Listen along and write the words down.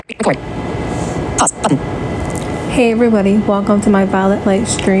Record. Pause. Button. Hey everybody, welcome to my Violet Light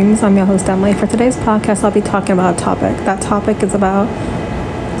Streams. I'm your host Emily. For today's podcast, I'll be talking about a topic. That topic is about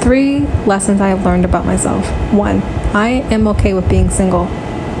 3 lessons I have learned about myself. 1, I am okay with being single.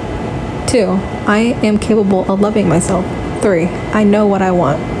 2, I am capable of loving myself. 3, I know what I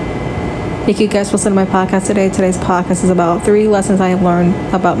want. Thank you guys for listening to my podcast today. Today's podcast is about 3 lessons I have learned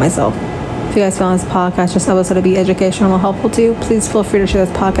about myself. If you guys found this podcast, this episode to be educational and helpful to you, please feel free to share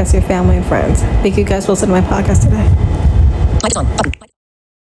this podcast to your family and friends. Thank you guys for listening to my podcast today. Mic is on. Button.